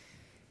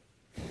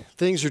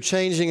Things are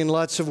changing in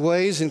lots of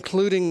ways,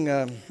 including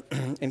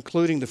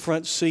the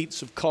front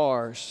seats of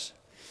cars.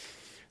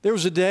 There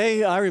was a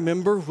day I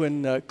remember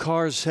when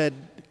cars had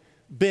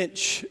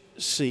bench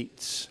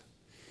seats,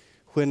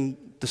 when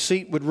the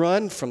seat would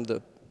run from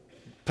the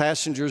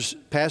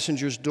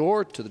passenger's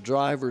door to the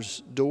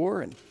driver's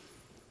door, and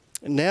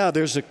now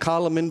there's a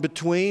column in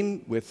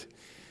between with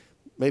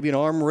maybe an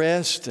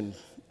armrest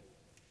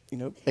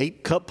and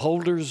 8 cup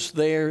holders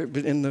there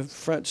in the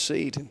front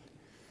seat.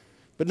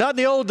 But not in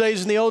the old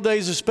days. In the old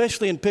days,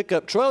 especially in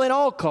pickup trucks, well, in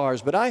all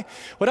cars. But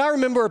what I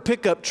remember are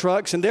pickup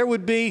trucks, and there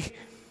would be,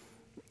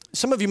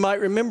 some of you might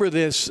remember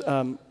this.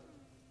 The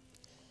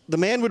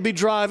man would be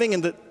driving,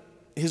 and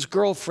his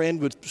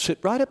girlfriend would sit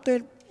right up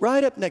there,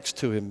 right up next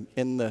to him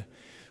in the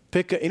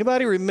pickup.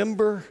 Anybody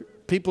remember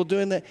people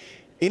doing that?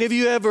 Any of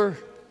you ever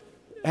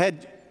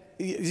had?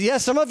 Yeah,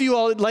 some of you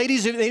all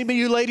ladies. Any of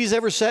you ladies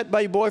ever sat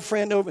by your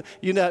boyfriend over?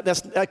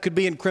 That could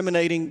be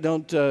incriminating.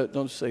 Don't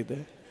say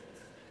that.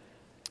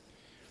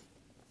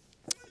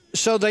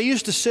 So they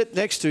used to sit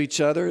next to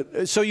each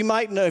other. So you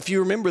might know, if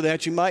you remember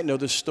that, you might know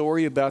the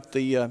story about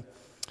the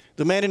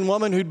man and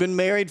woman who'd been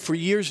married for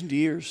years and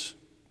years.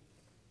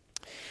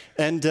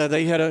 And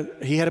he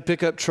had a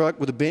pickup truck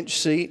with a bench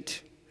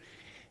seat.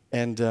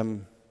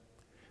 And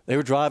they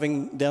were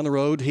driving down the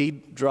road. He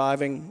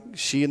driving,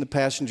 she in the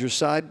passenger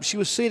side. She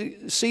was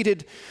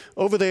seated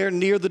over there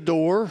near the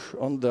door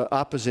on the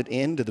opposite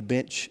end of the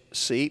bench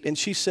seat. And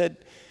she said,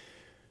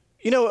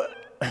 in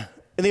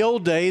the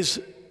old days,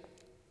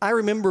 I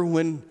remember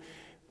when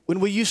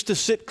we used to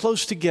sit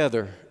close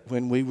together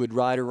when we would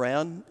ride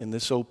around in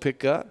this old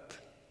pickup.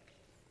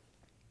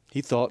 He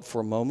thought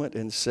for a moment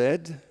and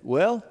said,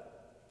 well,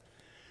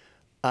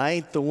 I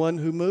ain't the one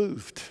who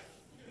moved.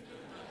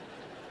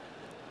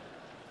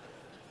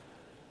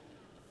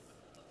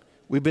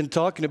 We've been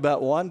talking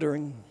about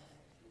wandering.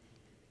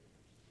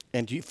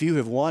 And if you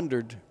have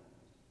wandered,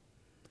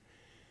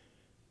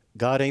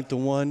 God ain't the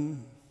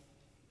one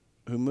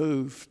who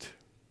moved.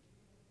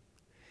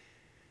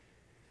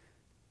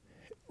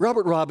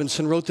 Robert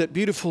Robinson wrote that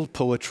beautiful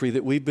poetry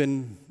that we've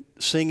been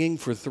singing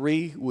for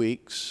 3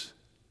 weeks.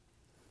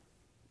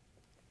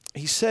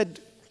 He said,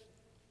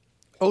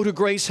 "Oh, to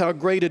grace, how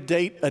great a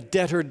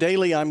debtor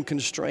daily I'm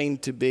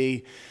constrained to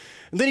be."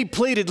 And then he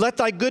pleaded, "Let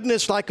thy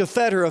goodness like a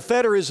fetter." A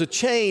fetter is a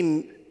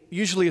chain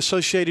usually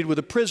associated with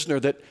a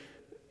prisoner that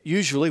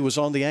usually was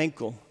on the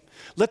ankle.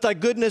 "Let thy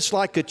goodness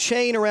like a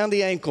chain around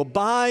the ankle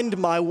bind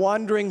my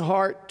wandering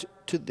heart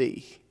to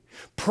thee.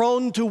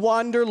 Prone to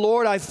wander,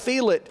 Lord, I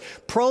feel it.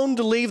 Prone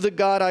to leave the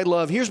God I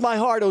love. Here's my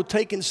heart, oh,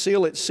 take and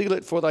seal it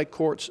for thy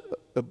courts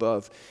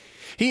above."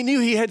 He knew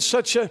he had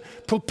such a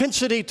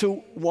propensity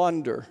to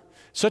wander,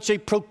 such a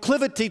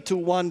proclivity to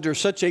wander,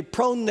 such a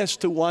proneness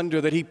to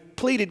wander that he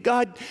pleaded,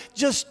 "God,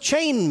 just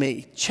chain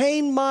me,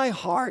 chain my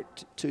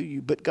heart to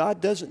you." But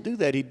God doesn't do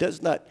that. He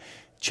does not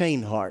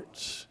chain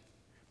hearts.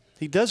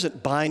 He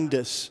doesn't bind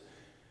us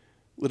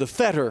with a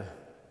fetter.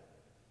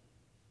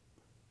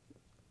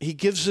 He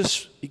gives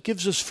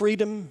us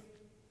freedom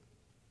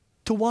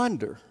to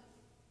wander.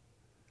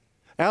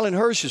 Alan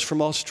Hirsch is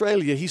from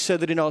Australia. He said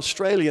that in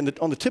Australia,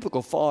 on the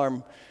typical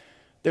farm,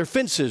 there are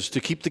fences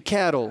to keep the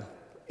cattle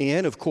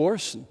in, of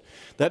course. And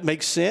that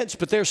makes sense.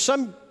 But there's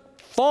some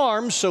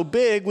farms so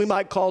big, we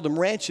might call them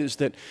ranches,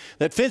 that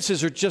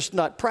fences are just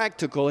not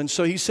practical. And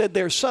so he said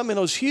there are some in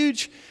those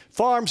huge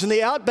farms in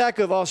the outback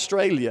of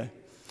Australia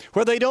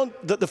where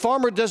the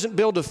farmer doesn't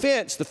build a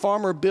fence. The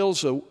farmer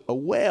builds a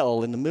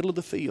well in the middle of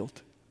the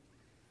field.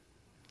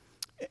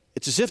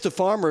 It's as if the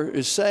farmer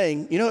is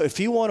saying, if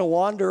you want to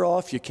wander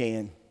off, you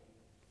can.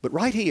 But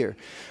right here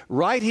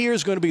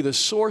is going to be the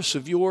source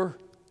of your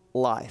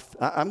life.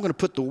 I'm going to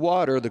put the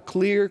water, the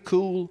clear,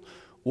 cool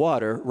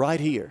water, right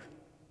here.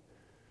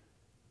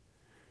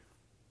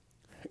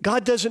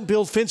 God doesn't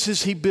build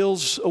fences, he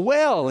builds a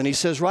well. And he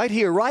says, right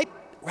here,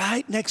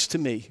 right next to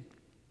me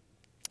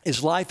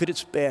is life at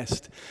its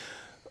best.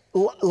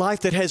 Life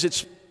that has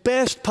its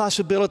best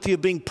possibility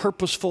of being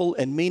purposeful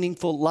and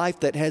meaningful, life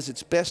that has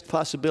its best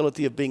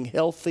possibility of being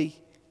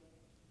healthy.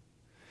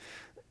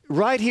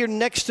 Right here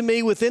next to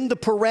me, within the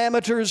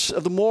parameters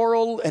of the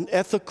moral and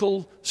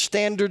ethical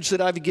standards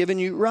that I've given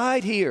you,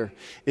 right here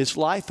is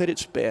life at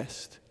its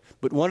best.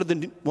 But one of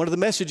the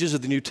messages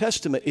of the New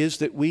Testament is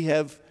that we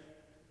have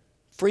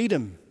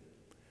freedom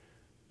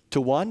to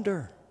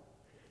wander,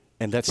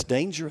 and that's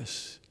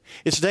dangerous.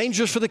 It's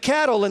dangerous for the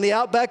cattle in the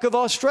outback of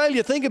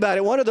Australia. Think about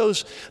it. One of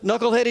those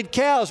knuckle-headed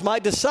cows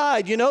might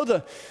decide,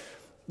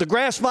 the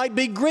grass might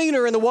be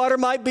greener and the water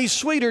might be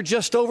sweeter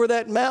just over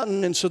that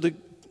mountain. And so the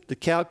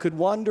cow could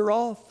wander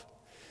off.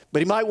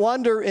 But he might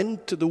wander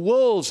into the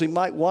wolves. He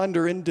might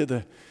wander into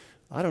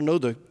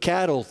the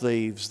cattle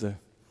thieves.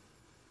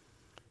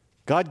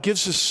 God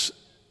gives us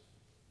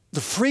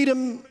the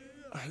freedom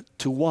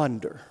to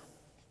wander.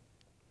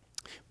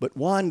 But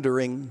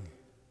wandering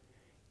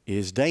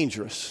is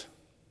dangerous.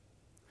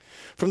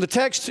 From the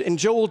text in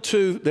Joel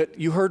 2 that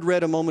you heard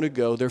read a moment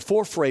ago, there are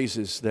 4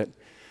 phrases that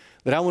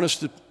I want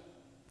us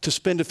to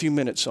spend a few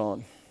minutes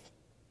on.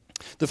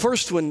 The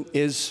first one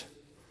is,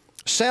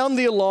 sound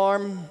the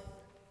alarm,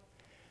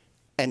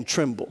 and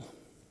tremble.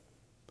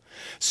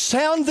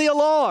 Sound the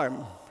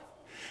alarm.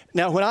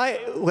 Now,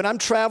 when I'm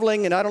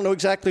traveling and I don't know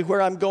exactly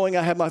where I'm going,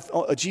 I have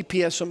a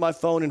GPS on my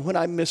phone, and when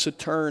I miss a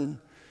turn,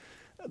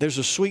 there's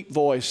a sweet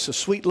voice, a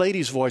sweet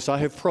lady's voice. I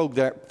have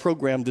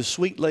programmed this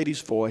sweet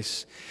lady's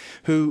voice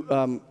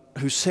who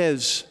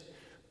says,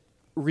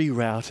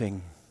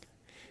 rerouting.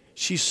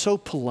 She's so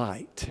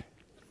polite.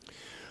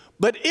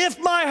 But if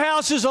my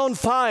house is on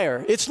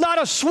fire, it's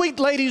not a sweet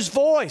lady's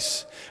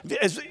voice.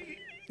 Has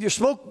your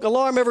smoke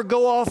alarm ever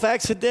go off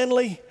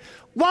accidentally?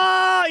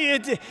 Why?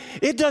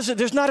 It doesn't.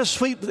 There's not a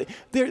sweet.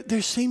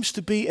 There seems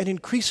to be an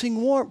increasing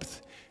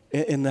warmth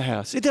in the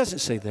house. It doesn't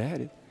say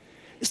that.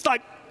 It's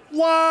like,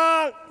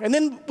 why? And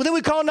then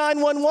we call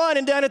 911,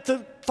 and down at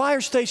the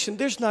fire station,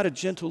 there's not a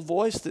gentle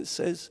voice that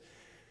says,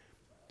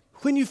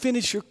 when you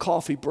finish your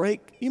coffee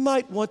break, you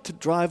might want to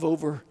drive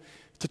over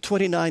to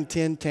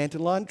 2910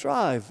 Tantalon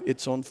Drive.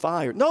 It's on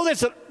fire. No,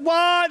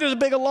 why? There's a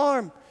big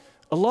alarm.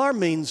 Alarm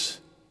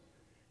means,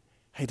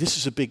 hey, this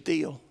is a big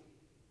deal.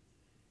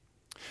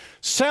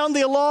 Sound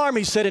the alarm,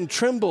 he said, and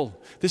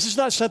tremble. This is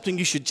not something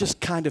you should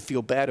just kind of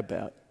feel bad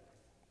about.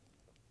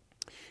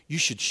 You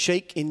should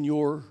shake in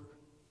your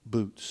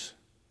boots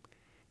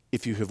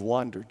if you have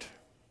wandered.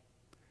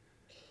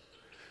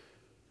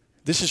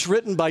 This is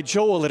written by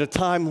Joel at a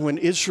time when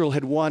Israel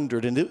had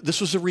wandered, and this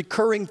was a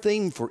recurring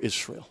theme for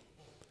Israel.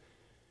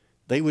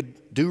 They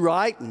would do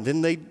right, and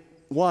then they'd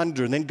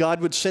wander, and then God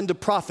would send a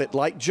prophet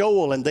like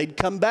Joel, and they'd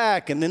come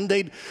back, and then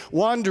they'd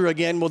wander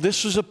again. Well,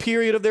 this was a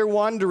period of their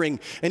wandering,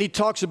 and he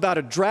talks about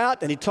a drought,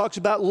 and he talks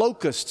about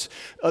locusts.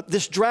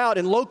 This drought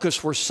and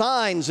locusts were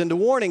signs and a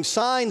warning,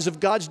 signs of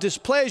God's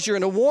displeasure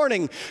and a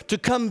warning to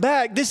come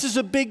back. This is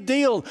a big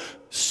deal.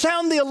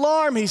 Sound the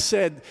alarm, he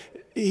said.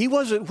 He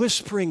wasn't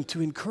whispering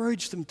to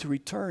encourage them to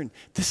return.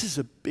 This is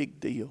a big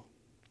deal.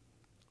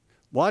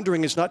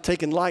 Wandering is not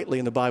taken lightly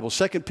in the Bible.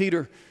 2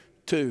 Peter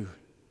 2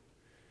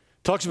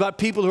 talks about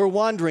people who are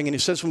wandering, and it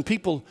says when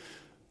people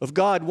of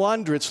God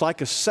wander, it's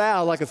like a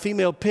sow, like a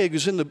female pig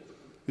who's in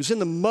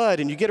the mud,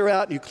 and you get her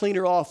out and you clean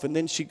her off, and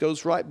then she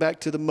goes right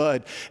back to the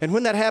mud. And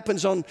when that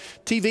happens on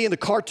TV and the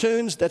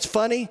cartoons, that's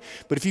funny,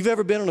 but if you've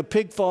ever been on a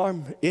pig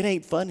farm, it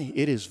ain't funny.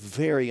 It is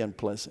very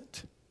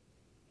unpleasant.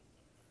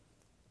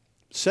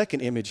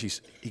 Second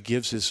image he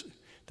gives is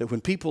that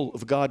when people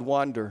of God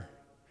wander,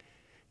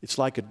 it's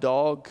like a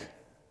dog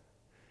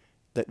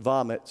that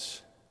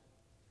vomits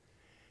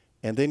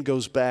and then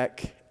goes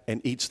back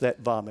and eats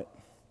that vomit.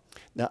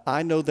 Now,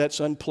 I know that's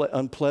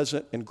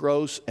unpleasant and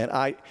gross, and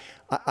I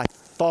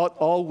thought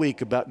all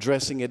week about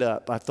dressing it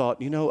up. I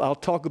thought, I'll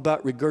talk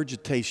about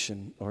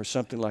regurgitation or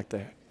something like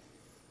that.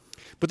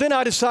 But then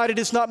I decided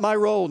it's not my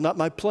role, not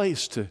my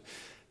place to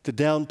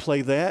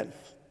downplay that.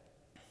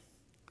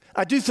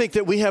 I do think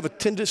that we have a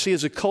tendency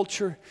as a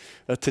culture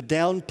to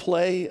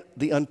downplay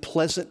the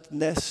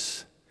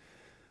unpleasantness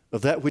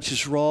of that which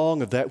is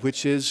wrong, of that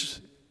which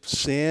is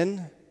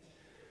sin.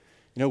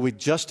 We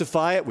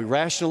justify it, we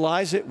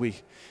rationalize it,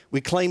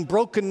 we claim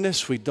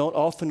brokenness, we don't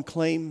often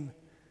claim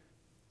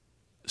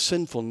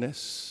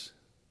sinfulness.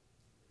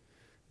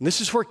 And this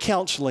is where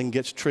counseling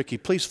gets tricky.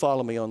 Please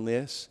follow me on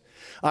this.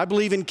 I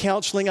believe in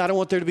counseling. I don't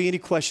want there to be any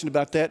question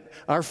about that.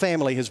 Our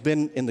family has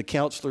been in the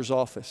counselor's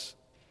office.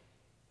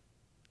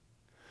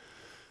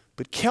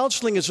 But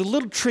counseling is a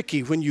little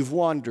tricky when you've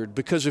wandered,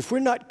 because if we're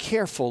not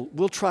careful,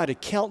 we'll try to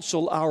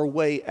counsel our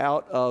way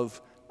out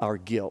of our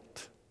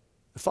guilt.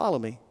 Follow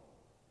me.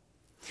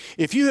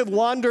 If you have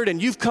wandered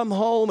and you've come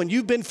home and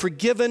you've been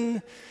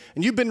forgiven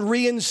and you've been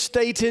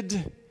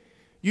reinstated,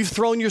 you've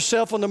thrown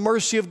yourself on the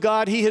mercy of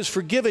God, He has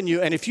forgiven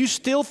you. And if you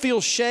still feel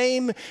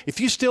shame, if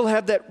you still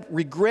have that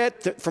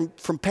regret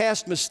from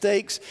past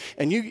mistakes,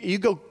 and you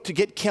go to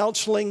get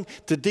counseling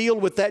to deal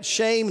with that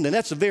shame, then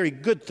that's a very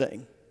good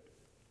thing.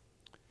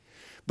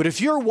 But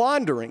if you're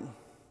wandering,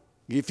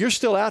 if you're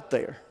still out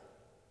there,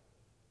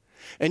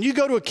 and you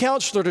go to a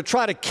counselor to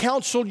try to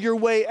counsel your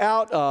way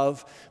out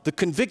of the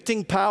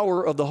convicting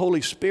power of the Holy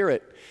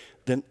Spirit,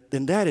 then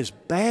that is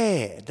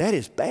bad. That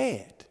is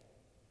bad.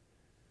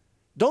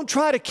 Don't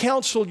try to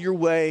counsel your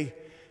way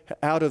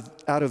out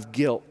of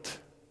guilt.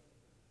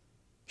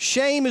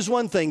 Shame is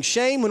one thing.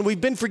 Shame, when we've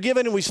been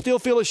forgiven and we still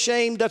feel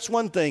ashamed, that's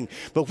one thing.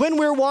 But when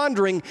we're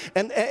wandering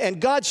and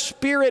God's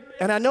Spirit,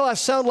 and I know I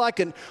sound like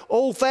an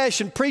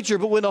old-fashioned preacher,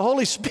 but when the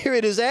Holy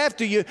Spirit is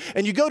after you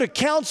and you go to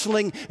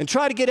counseling and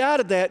try to get out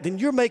of that, then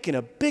you're making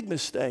a big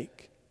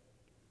mistake.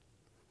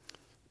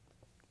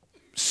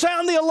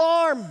 Sound the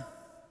alarm.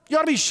 You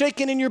ought to be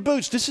shaking in your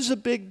boots. This is a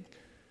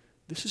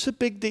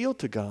big deal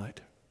to God.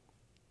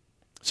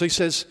 So he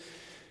says,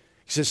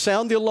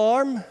 sound the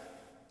alarm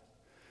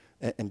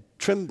and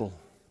tremble.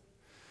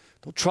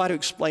 Don't try to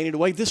explain it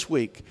away. This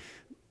week,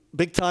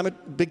 big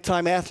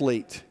time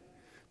athlete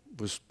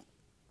was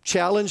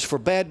challenged for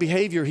bad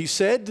behavior. He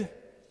said,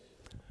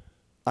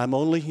 I'm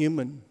only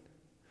human.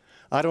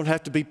 I don't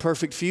have to be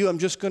perfect for you. I'm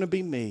just going to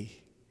be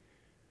me.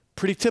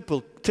 Pretty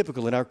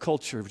typical in our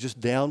culture. Just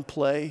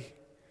downplay,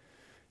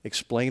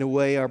 explain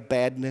away our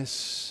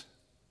badness.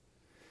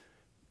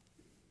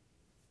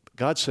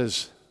 God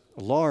says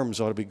alarms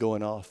ought to be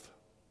going off.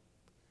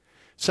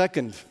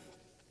 Second,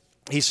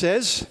 he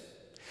says,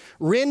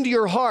 rend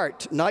your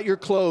heart, not your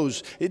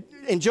clothes.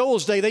 In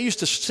Joel's day, they used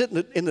to sit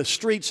in the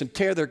streets and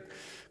tear their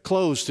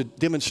clothes to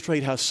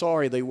demonstrate how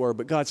sorry they were.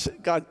 But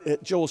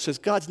Joel says,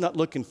 God's not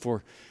looking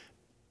for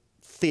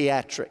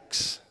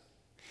theatrics.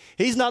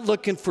 He's not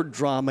looking for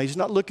drama. He's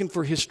not looking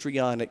for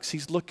histrionics.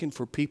 He's looking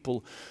for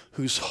people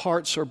whose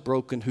hearts are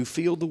broken, who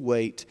feel the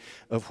weight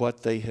of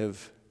what they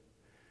have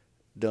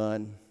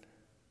done.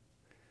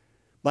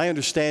 My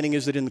understanding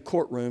is that in the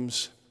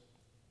courtrooms,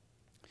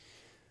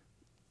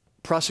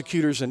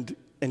 prosecutors and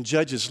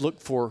judges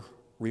look for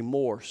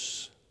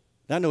remorse.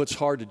 And I know it's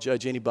hard to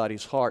judge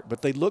anybody's heart,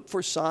 but they look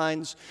for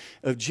signs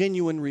of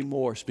genuine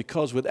remorse,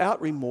 because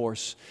without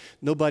remorse,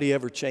 nobody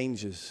ever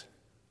changes.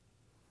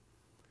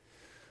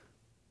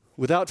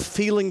 Without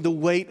feeling the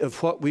weight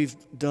of what we've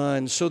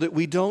done, so that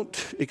we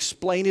don't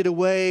explain it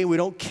away, we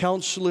don't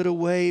counsel it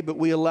away, but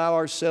we allow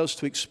ourselves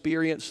to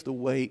experience the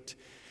weight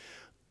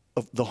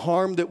of the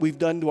harm that we've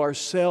done to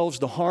ourselves,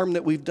 the harm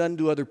that we've done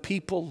to other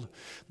people,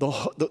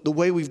 the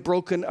way we've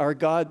broken our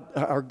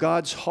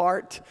God's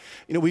heart.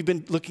 You know, we've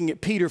been looking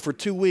at Peter for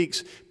 2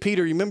 weeks.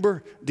 Peter, you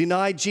remember,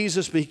 denied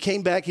Jesus, but he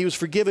came back, he was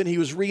forgiven, he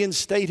was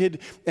reinstated,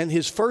 and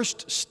his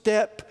first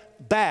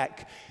step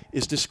back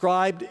is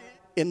described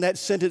in that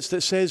sentence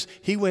that says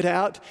he went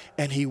out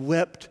and he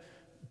wept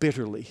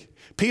bitterly.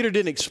 Peter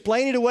didn't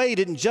explain it away, he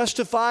didn't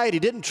justify it, he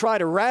didn't try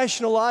to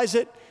rationalize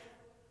it.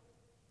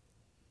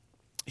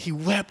 He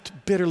wept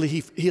bitterly.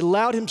 He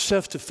allowed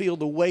himself to feel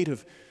the weight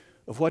of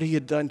what he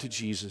had done to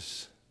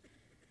Jesus.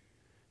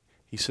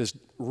 He says,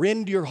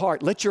 rend your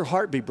heart. Let your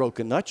heart be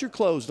broken, not your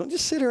clothes. Don't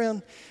just sit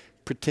around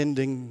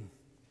pretending,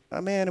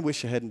 oh man, I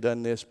wish I hadn't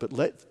done this. But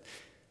let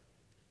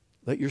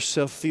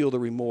yourself feel the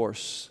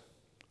remorse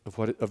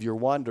of your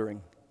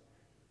wandering.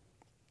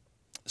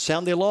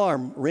 Sound the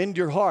alarm, rend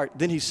your heart.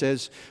 Then he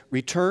says,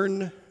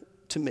 return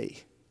to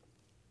me.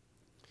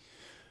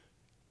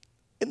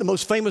 In the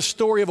most famous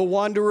story of a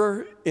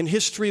wanderer in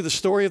history, the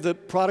story of the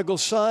prodigal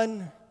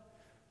son,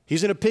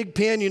 he's in a pig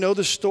pen, you know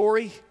the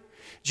story.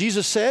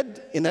 Jesus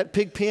said in that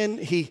pig pen,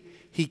 he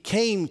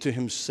came to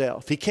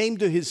himself. He came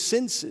to his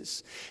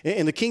senses.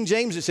 In the King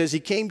James it says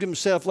he came to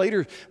himself.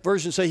 Later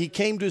versions say he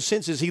came to his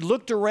senses. He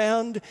looked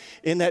around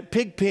in that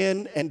pig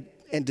pen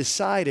and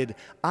decided,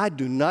 I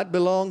do not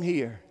belong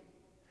here.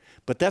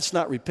 But that's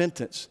not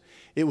repentance.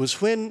 It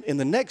was when in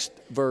the next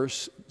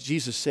verse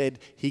Jesus said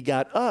he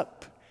got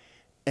up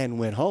and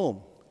went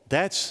home.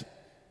 That's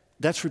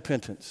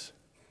repentance.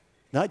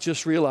 Not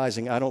just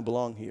realizing I don't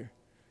belong here.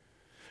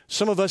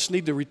 Some of us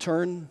need to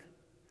return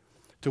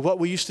to what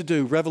we used to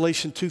do.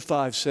 Revelation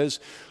 2:5 says,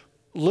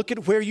 look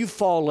at where you've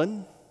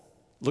fallen.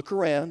 Look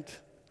around.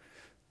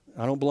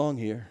 I don't belong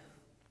here.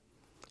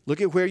 Look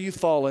at where you've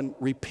fallen.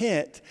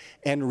 Repent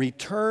and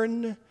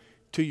return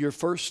to your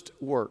first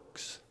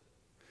works.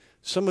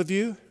 Some of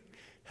you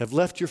have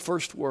left your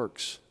first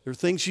works. There are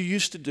things you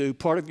used to do,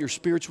 part of your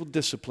spiritual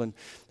discipline,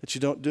 that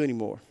you don't do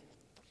anymore.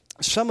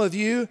 Some of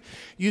you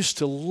used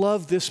to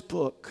love this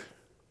book,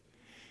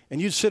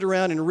 and you'd sit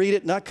around and read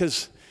it, not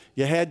because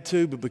you had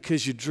to, but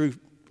because you drew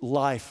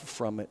life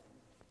from it,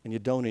 and you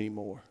don't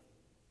anymore.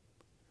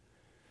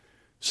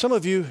 Some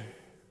of you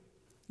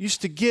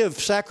used to give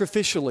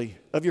sacrificially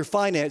of your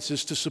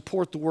finances to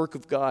support the work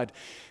of God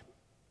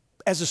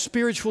as a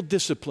spiritual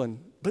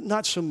discipline, but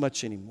not so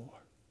much anymore.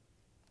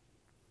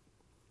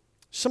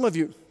 Some of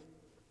you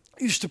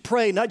used to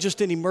pray not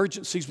just in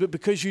emergencies, but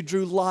because you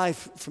drew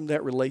life from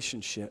that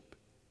relationship.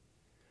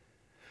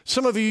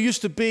 Some of you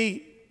used to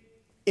be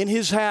in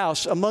his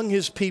house, among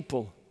his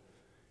people,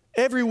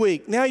 every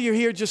week. Now you're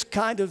here just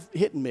kind of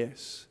hit and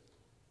miss.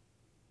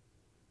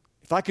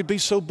 If I could be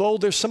so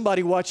bold, there's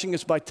somebody watching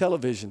us by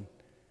television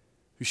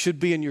who should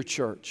be in your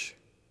church,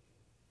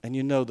 and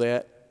you know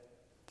that.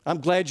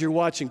 I'm glad you're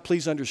watching.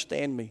 Please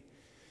understand me.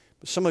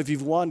 But some of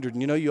you've wandered,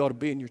 and you know you ought to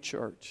be in your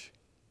church.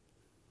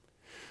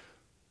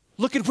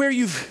 Look at where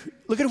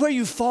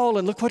you've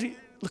fallen.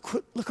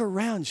 Look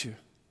around you,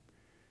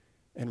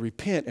 and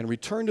repent and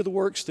return to the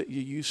works that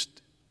you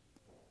used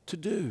to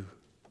do.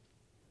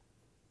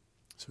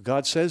 So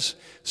God says,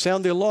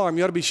 sound the alarm.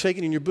 You ought to be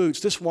shaking in your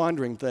boots. This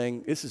wandering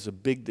thing, this is a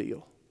big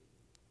deal.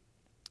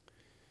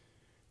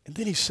 And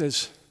then he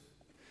says,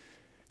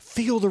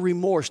 feel the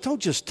remorse.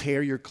 Don't just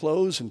tear your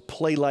clothes and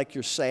play like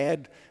you're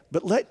sad,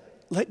 but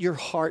let your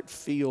heart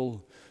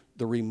feel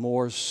the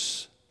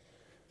remorse.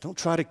 Don't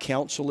try to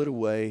counsel it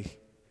away.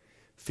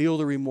 Feel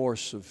the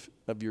remorse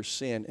of your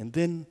sin, and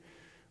then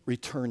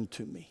return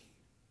to me.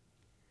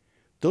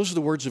 Those are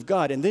the words of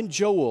God. And then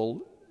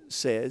Joel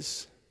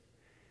says,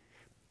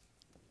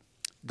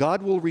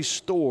 God will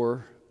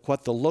restore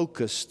what the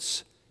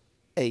locusts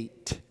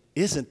ate.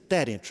 Isn't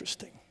that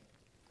interesting?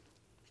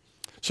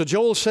 So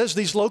Joel says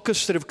these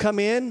locusts that have come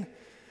in,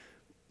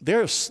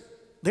 they're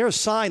a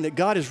sign that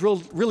God is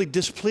really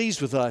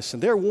displeased with us,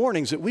 and they're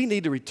warnings that we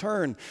need to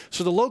return.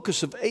 So the locusts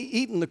have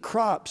eaten the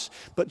crops,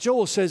 but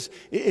Joel says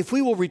if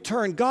we will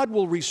return, God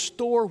will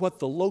restore what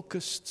the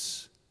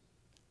locusts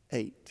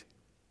ate.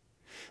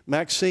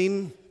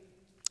 Maxine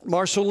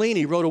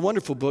Marsolini wrote a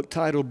wonderful book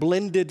titled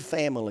Blended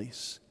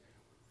Families.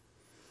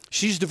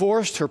 She's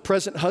divorced. Her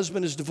present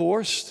husband is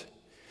divorced.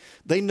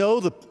 They know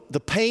the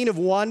pain of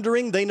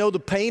wandering. They know the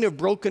pain of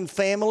broken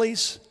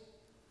families.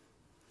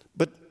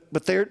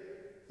 But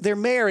they're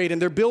married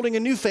and they're building a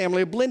new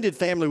family, a blended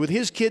family with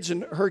his kids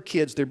and her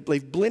kids.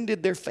 They've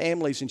blended their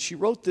families. And she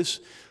wrote this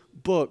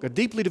book, a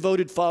deeply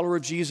devoted follower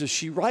of Jesus.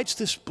 She writes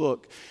this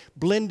book,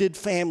 Blended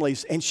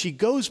Families, and she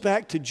goes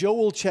back to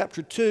Joel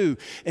chapter 2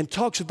 and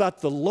talks about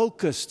the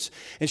locusts.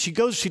 And she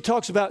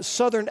talks about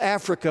southern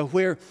Africa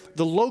where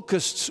the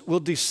locusts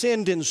will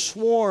descend in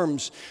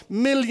swarms,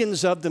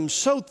 millions of them,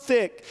 so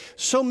thick,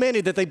 so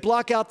many that they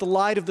block out the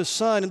light of the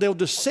sun, and they'll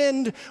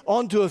descend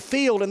onto a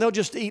field and they'll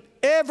just eat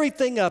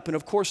everything up. And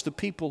of course, the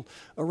people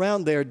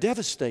around there are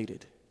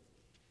devastated.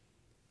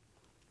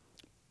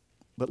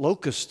 But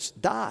locusts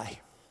die.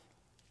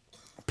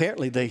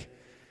 Apparently they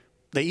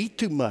eat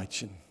too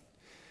much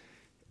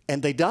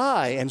and they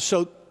die. And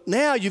so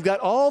now you've got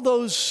all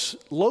those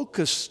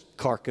locust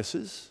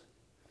carcasses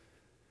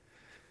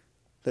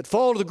that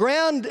fall to the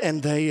ground,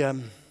 and they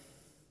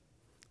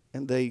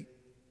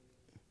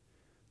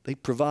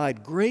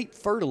provide great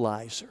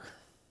fertilizer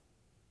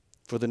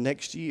for the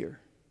next year,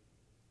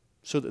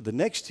 so that the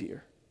next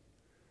year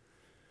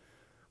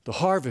the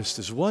harvest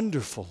is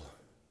wonderful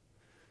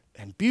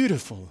and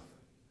beautiful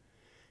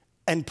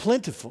and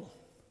plentiful.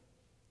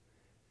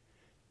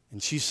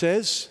 And she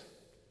says,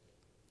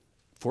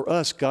 for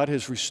us, God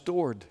has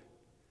restored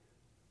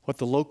what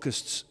the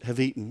locusts have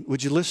eaten.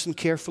 Would you listen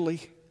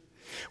carefully?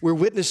 We're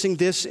witnessing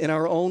this in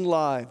our own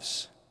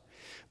lives.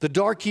 The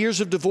dark years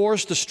of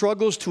divorce, the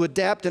struggles to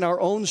adapt in our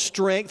own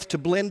strength to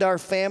blend our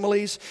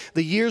families,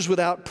 the years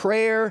without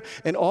prayer,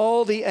 and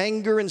all the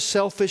anger and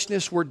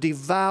selfishness were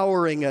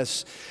devouring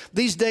us.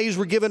 These days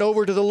were given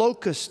over to the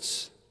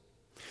locusts.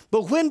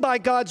 But when by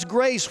God's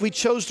grace we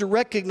chose to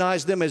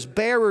recognize them as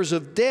bearers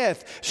of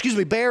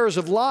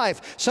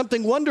life,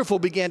 something wonderful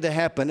began to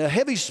happen. A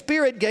heavy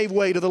spirit gave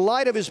way to the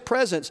light of His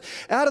presence.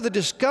 Out of the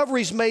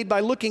discoveries made by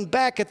looking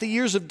back at the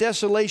years of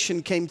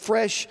desolation came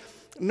fresh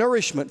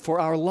nourishment for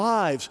our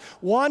lives.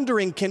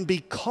 Wandering can be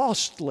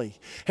costly.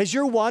 Has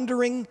your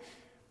wandering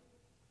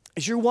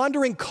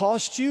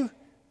cost you?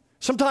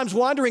 Sometimes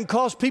wandering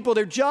costs people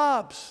their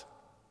jobs.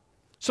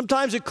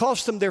 Sometimes it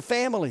costs them their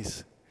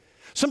families.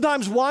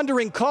 Sometimes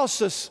wandering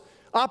costs us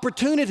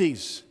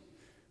opportunities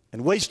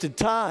and wasted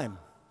time.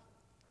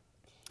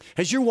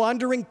 Has your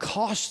wandering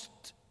cost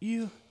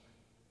you?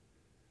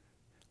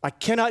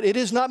 It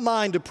is not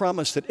mine to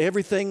promise that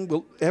everything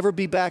will ever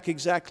be back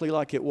exactly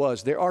like it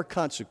was. There are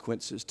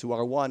consequences to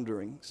our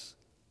wanderings.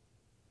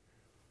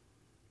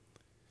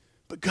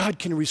 But God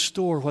can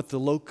restore what the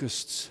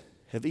locusts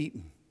have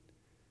eaten.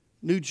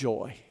 New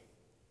joy,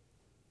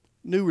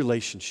 new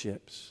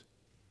relationships,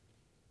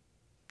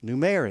 new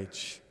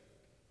marriage,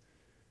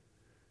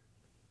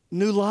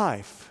 new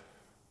life.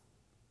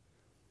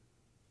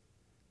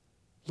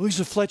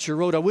 Louisa Fletcher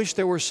wrote, I wish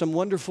there were some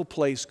wonderful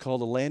place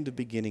called the land of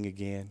beginning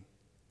again,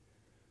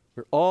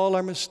 where all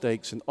our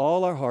mistakes and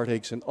all our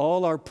heartaches and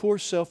all our poor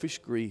selfish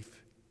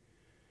grief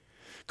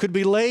could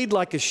be laid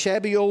like a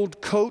shabby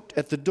old coat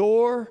at the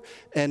door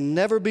and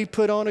never be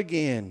put on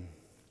again.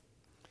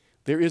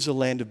 There is a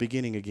land of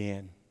beginning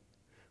again,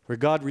 where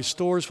God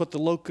restores what the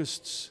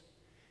locusts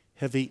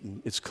have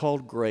eaten. It's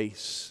called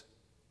grace.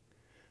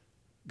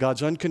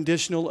 God's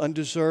unconditional,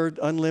 undeserved,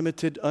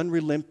 unlimited,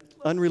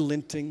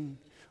 unrelenting,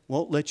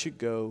 won't let you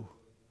go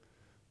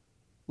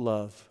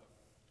love.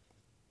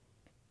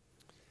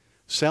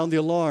 Sound the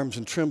alarms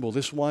and tremble.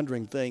 This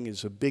wandering thing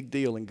is a big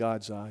deal in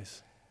God's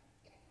eyes.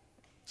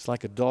 It's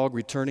like a dog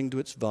returning to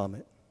its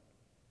vomit.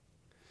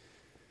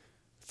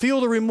 Feel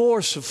the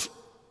remorse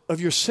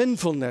of your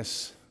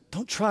sinfulness.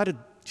 Don't try to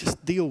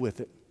just deal with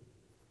it.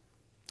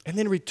 And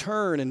then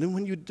return. And then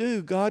when you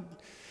do, God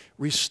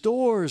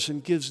restores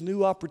and gives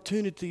new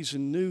opportunities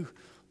and new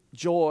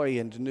joy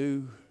and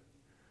new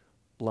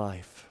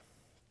life.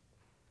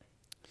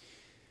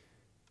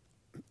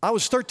 I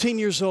was 13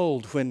 years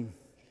old when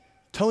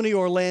Tony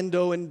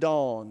Orlando and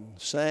Dawn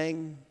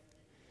sang,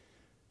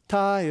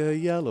 tie a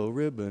yellow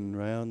ribbon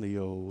round the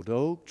old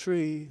oak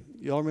tree.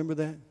 Y'all remember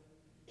that?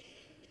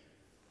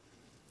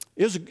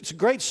 It's a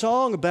great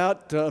song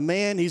about a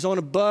man. He's on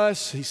a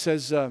bus. He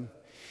says,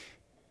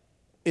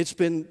 it's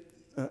been,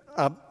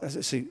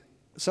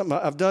 something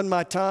I've done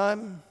my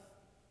time.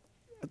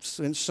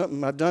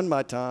 I've done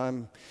my time.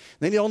 And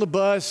then he's on the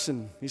bus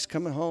and he's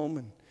coming home.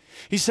 And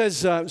he says,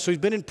 so he's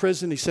been in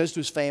prison. He says to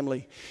his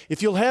family,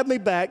 if you'll have me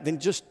back, then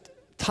just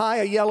tie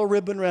a yellow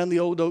ribbon around the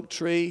old oak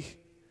tree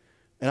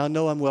and I'll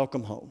know I'm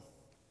welcome home.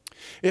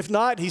 If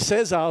not, he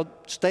says, I'll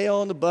stay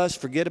on the bus,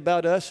 forget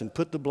about us, and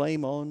put the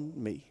blame on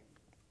me.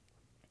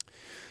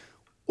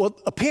 Well,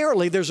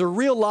 apparently there's a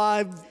real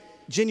live,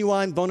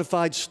 genuine, bona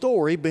fide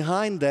story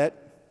behind that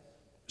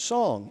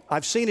song.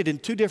 I've seen it in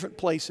two different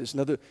places.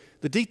 Now,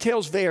 the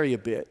details vary a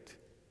bit.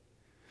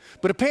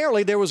 But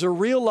apparently there was a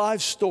real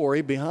live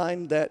story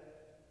behind that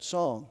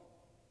song.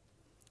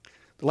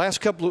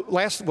 Last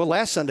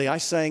Sunday I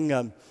sang,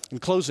 in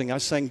closing, I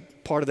sang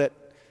part of that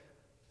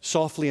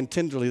Softly and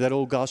tenderly, that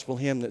old gospel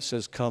hymn that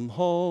says, come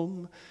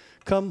home,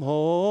 come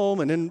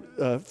home. And then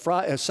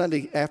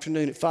Sunday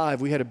afternoon at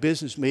 5, we had a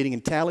business meeting,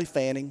 and Tally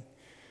Fanning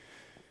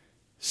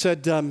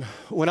said,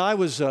 when I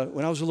was a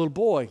little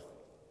boy,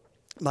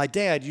 my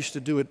dad used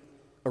to do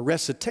a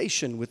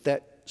recitation with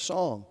that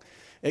song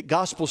at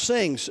Gospel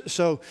Sings.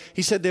 So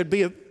he said there'd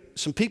be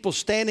some people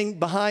standing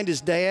behind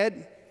his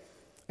dad,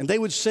 and they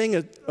would sing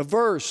a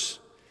verse.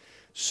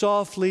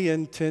 Softly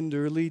and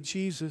tenderly,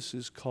 Jesus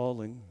is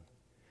calling.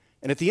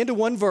 And at the end of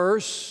one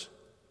verse,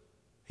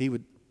 he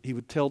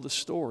would tell the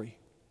story.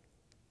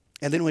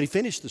 And then when he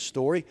finished the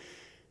story,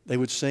 they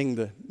would sing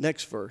the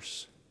next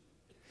verse.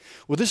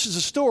 Well, this is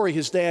a story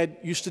his dad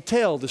used to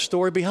tell, the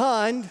story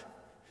behind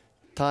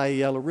tie a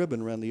yellow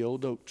ribbon around the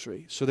old oak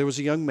tree. So there was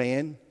a young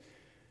man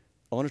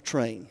on a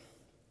train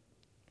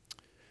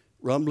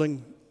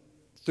rumbling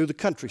through the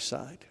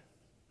countryside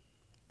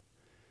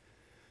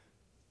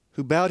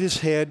who bowed his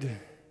head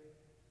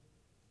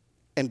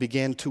and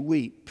began to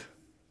weep.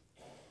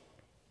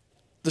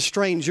 The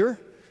stranger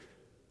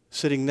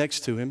sitting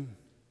next to him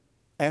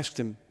asked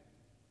him,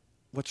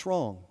 "What's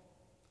wrong?"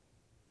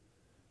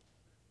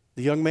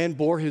 The young man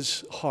bore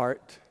his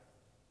heart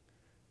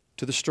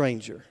to the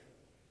stranger.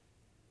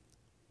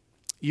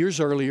 Years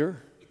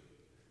earlier,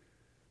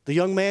 the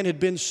young man had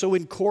been so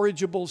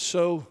incorrigible,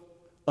 so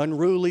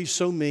unruly,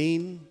 so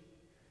mean,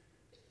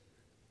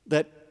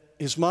 that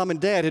his mom and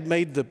dad had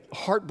made the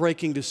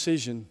heartbreaking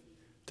decision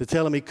to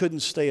tell him he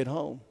couldn't stay at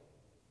home.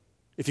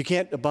 If you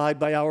can't abide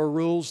by our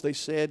rules, they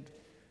said,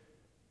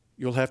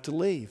 you'll have to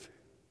leave.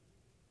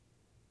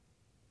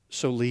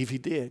 So leave he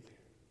did.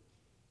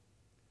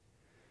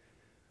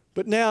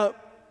 But now,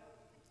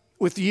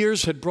 with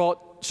years had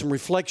brought some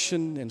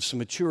reflection and some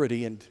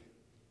maturity, and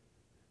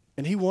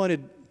he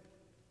wanted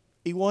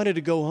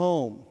to go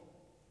home.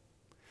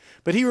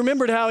 But he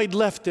remembered how he'd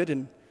left it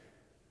and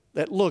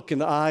that look in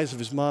the eyes of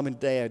his mom and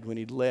dad when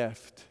he'd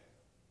left.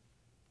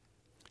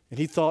 And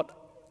he thought,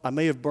 I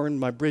may have burned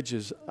my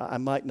bridges. I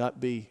might not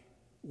be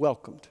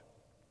welcomed.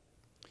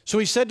 So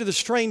he said to the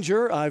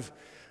stranger, I've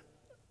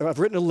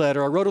written a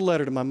letter. I wrote a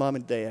letter to my mom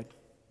and dad.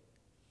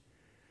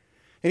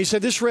 And he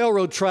said, this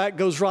railroad track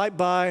goes right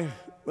by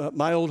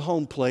my old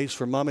home place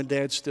where mom and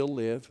dad still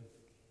live.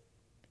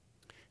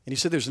 And he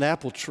said, there's an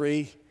apple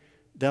tree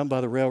down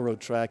by the railroad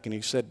track. And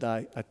he said,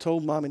 I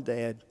told mom and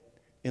dad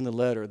in the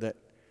letter that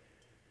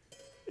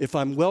if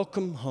I'm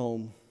welcome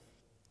home,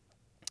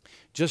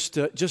 just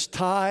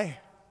tie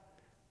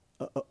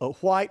a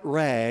white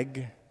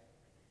rag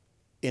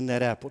in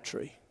that apple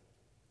tree.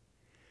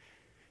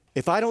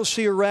 If I don't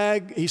see a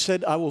rag, he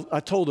said,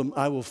 I told him,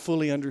 I will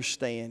fully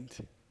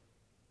understand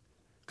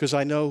because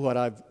I know what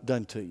I've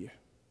done to you.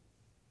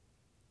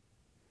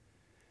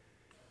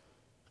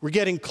 We're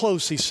getting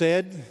close, he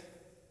said.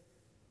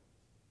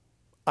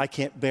 I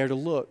can't bear to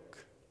look.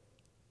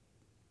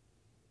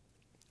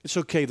 It's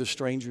okay, the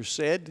stranger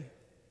said.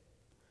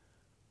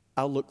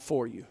 I'll look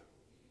for you.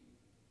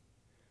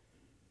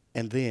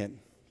 And then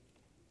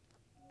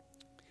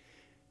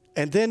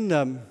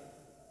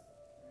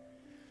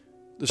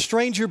the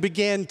stranger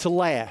began to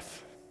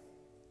laugh.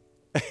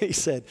 He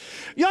said,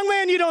 young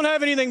man, you don't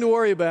have anything to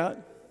worry about.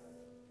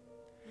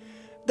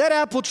 That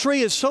apple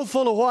tree is so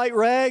full of white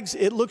rags,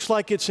 it looks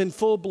like it's in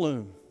full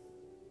bloom.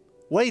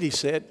 Wait, he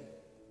said.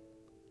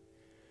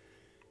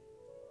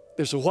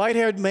 There's a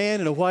white-haired man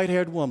and a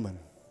white-haired woman.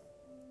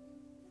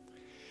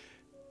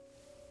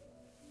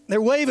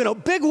 They're waving a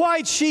big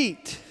white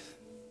sheet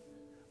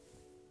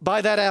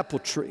by that apple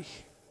tree.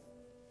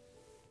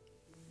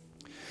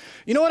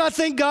 You know what I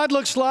think God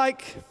looks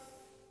like?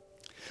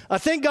 I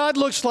think God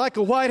looks like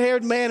a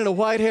white-haired man and a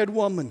white-haired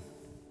woman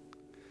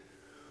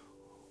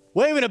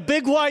waving a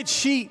big white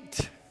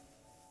sheet,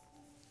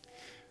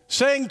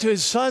 saying to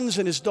his sons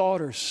and his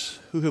daughters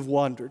who have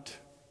wandered,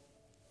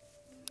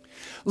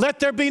 let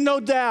there be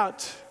no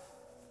doubt,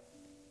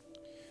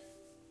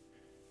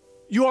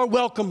 you are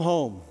welcome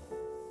home.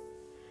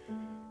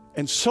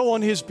 And so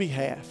on his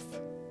behalf,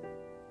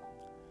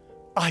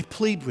 I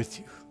plead with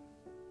you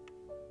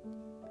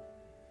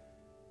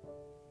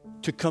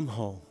to come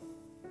home.